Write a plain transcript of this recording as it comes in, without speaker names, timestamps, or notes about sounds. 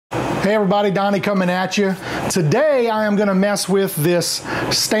Hey everybody, Donnie coming at you. Today I am going to mess with this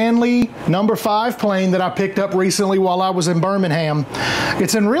Stanley No5 plane that I picked up recently while I was in Birmingham.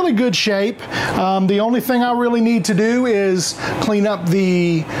 It's in really good shape. The only thing I really need to do is clean up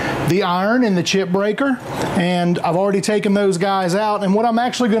the iron and the chip breaker, and I've already taken those guys out. And what I'm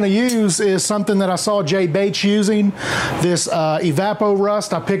actually going to use is something that I saw Jay Bates using, this Evapo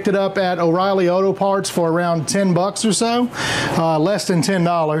Rust. I picked it up at O'Reilly Auto Parts for around 10 bucks or so, less than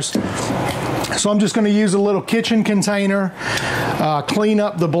 $10. So I'm just going to use a little kitchen container, clean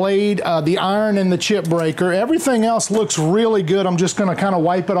up the blade, the iron and the chip breaker. Everything else looks really good. I'm just going to kind of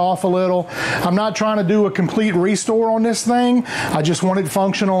wipe it off a little. I'm not trying to do a complete restore on this thing. I just want it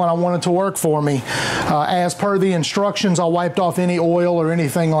functional and I want it to work for me. As per the instructions, I wiped off any oil or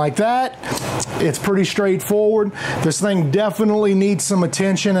anything like that. It's pretty straightforward. This thing definitely needs some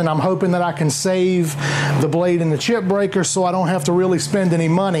attention, and I'm hoping that I can save the blade and the chip breaker so I don't have to really spend any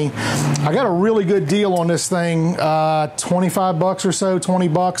money. I got a really good deal on this thing, 25 bucks or so, 20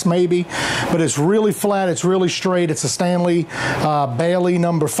 bucks maybe, but it's really flat, it's really straight. It's a Stanley Bailey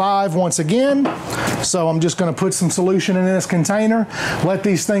No5 once again. So I'm just going to put some solution in this container, let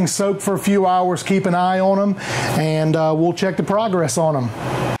these things soak for a few hours, keep an eye on them, and we'll check the progress on them.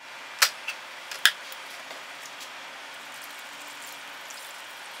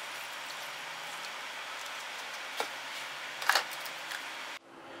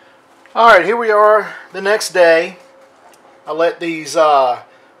 All right, here we are the next day. I let these the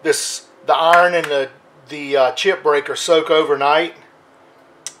iron and the chip breaker soak overnight,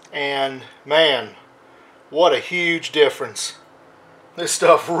 and man, what a huge difference. This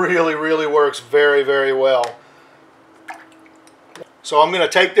stuff really works very well. So I'm going to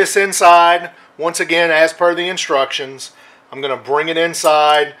take this inside once again as per the instructions. I'm going to bring it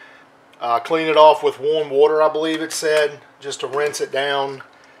inside, clean it off with warm water, I believe it said, just to rinse it down.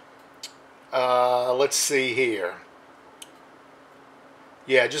 Let's see here.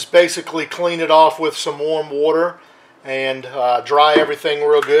 Yeah, just basically clean it off with some warm water and dry everything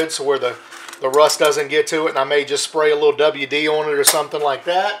real good so where the rust doesn't get to it. And I may just spray a little WD on it or something like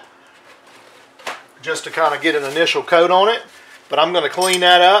that, just to kind of get an initial coat on it. But I'm going to clean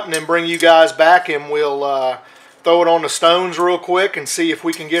that up and then bring you guys back, and we'll throw it on the stones real quick and see if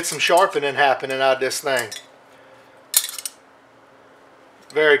we can get some sharpening happening out of this thing.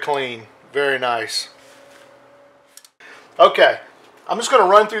 Very clean. Very nice. Okay, I'm just going to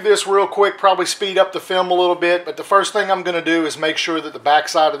run through this real quick, probably speed up the film a little bit, but the first thing I'm going to do is make sure that the back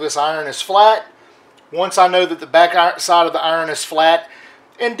side of this iron is flat. Once I know that the back side of the iron is flat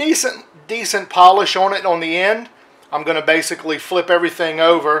and decent polish on it on the end, I'm going to basically flip everything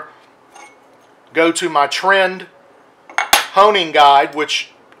over, go to my trend honing guide,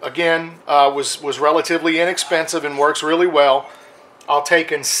 which again was relatively inexpensive and works really well. I'll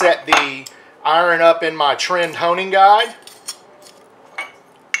take and set the iron up in my trend honing guide.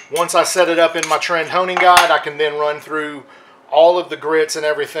 Once I set it up in my trend honing guide, I can then run through all of the grits and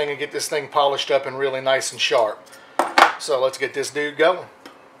everything and get this thing polished up and really nice and sharp. So let's get this dude going.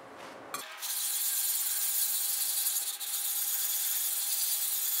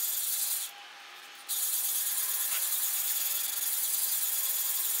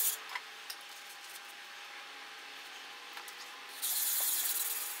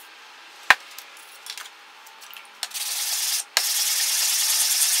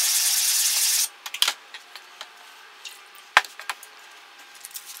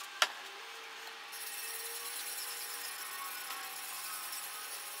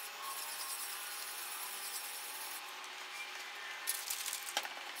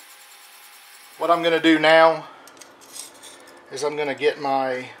 What I'm going to do now is I'm going to get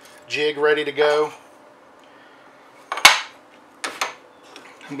my jig ready to go.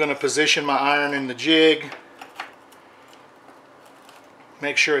 I'm going to position my iron in the jig.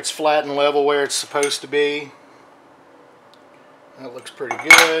 Make sure it's flat and level where it's supposed to be. That looks pretty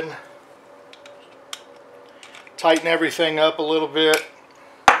good. Tighten everything up a little bit.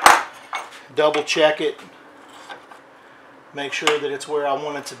 Double check it. Make sure that it's where I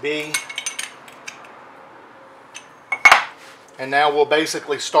want it to be. And now we'll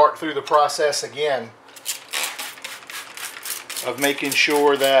basically start through the process again of making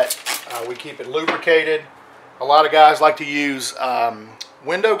sure that we keep it lubricated. A lot of guys like to use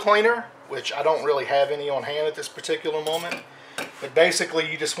window cleaner, which I don't really have any on hand at this particular moment. But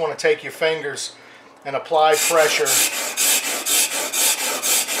basically you just want to take your fingers and apply pressure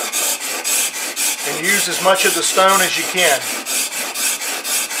and use as much of the stone as you can.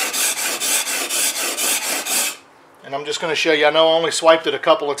 And I'm just going to show you, I know I only swiped it a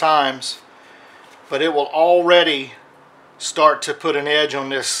couple of times, but it will already start to put an edge on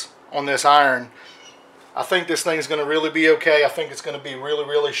this on this iron. I think this thing is going to really be okay. I think it's going to be really,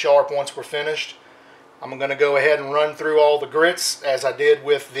 really sharp once we're finished. I'm going to go ahead and run through all the grits as I did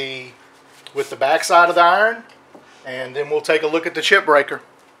with the back side of the iron, and then we'll take a look at the chip breaker.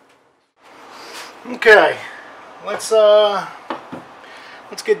 Okay, let's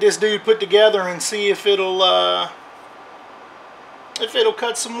get this dude put together and see if it'll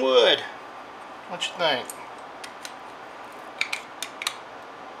cut some wood. What you think?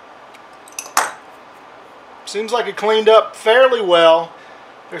 Seems like it cleaned up fairly well.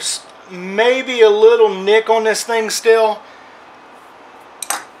 There's maybe a little nick on this thing still.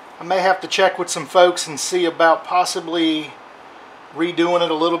 I may have to check with some folks and see about possibly redoing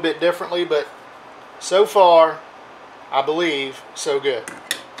it a little bit differently, but so far, I believe, so good.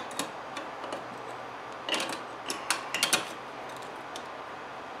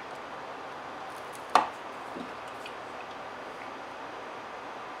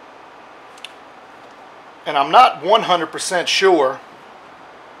 And I'm not 100% sure.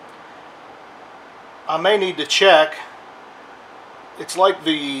 I may need to check. It's like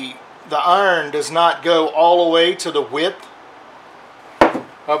the iron does not go all the way to the width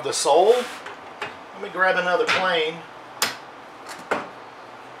of the sole. Let me grab another plane.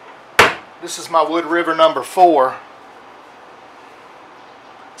 This is my Wood River number 4.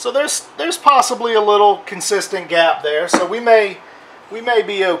 So there's possibly a little consistent gap there. So we may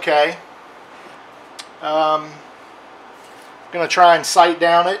be okay. I'm going to try and sight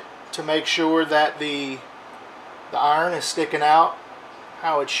down it to make sure that the iron is sticking out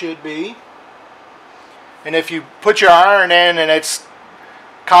how it should be. And if you put your iron in and it's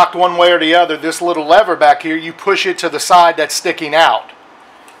cocked one way or the other, this little lever back here, you push it to the side that's sticking out,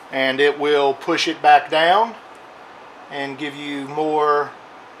 and it will push it back down and give you more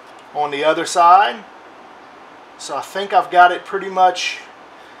on the other side. So I think I've got it pretty much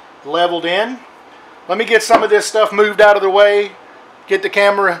leveled in. Let me get some of this stuff moved out of the way, get the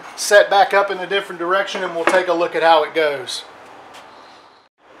camera set back up in a different direction, and we'll take a look at how it goes.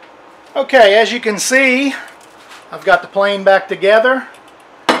 Okay, as you can see, I've got the plane back together.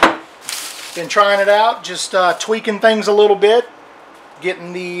 Been trying it out, just tweaking things a little bit,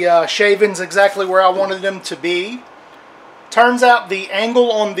 getting the shavings exactly where I wanted them to be. Turns out the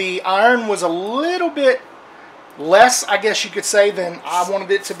angle on the iron was a little bit less, I guess you could say, than I wanted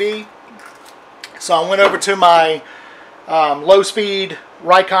it to be. So I went over to my low-speed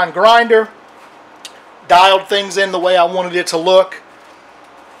Rikon grinder, dialed things in the way I wanted it to look.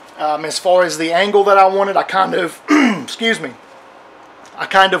 As far as the angle that I wanted, I kind of, excuse me, I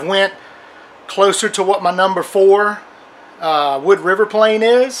kind of went closer to what my number 4 Wood River plane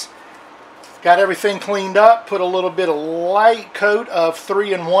is. Got everything cleaned up, put a little bit of light coat of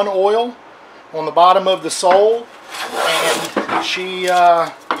 3-in-1 oil on the bottom of the sole, and she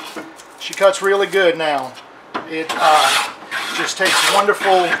cuts really good now. It just takes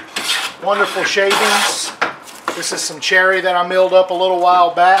wonderful shavings. This is some cherry that I milled up a little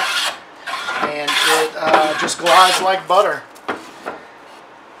while back, and it just glides like butter.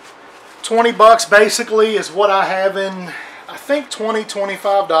 20 bucks basically is what I have in, I think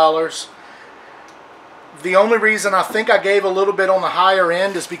 $20–25. The only reason I think I gave a little bit on the higher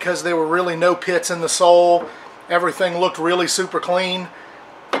end is because there were really no pits in the sole. Everything looked really super clean.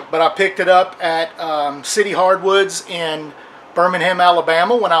 But I picked it up at City Hardwoods in Birmingham,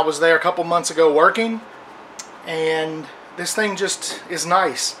 Alabama when I was there a couple months ago working. And this thing just is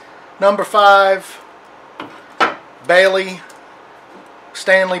nice. Number 5 Bailey,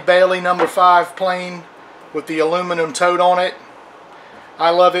 Stanley Bailey number 5 plane with the aluminum tote on it. I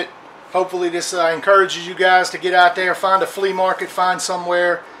love it. Hopefully this encourages you guys to get out there, find a flea market, find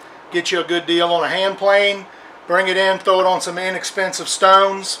somewhere, get you a good deal on a hand plane, bring it in, throw it on some inexpensive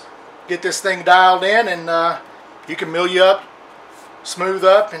stones, get this thing dialed in, and you can mill you up, smooth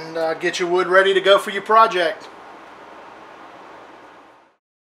up, and get your wood ready to go for your project.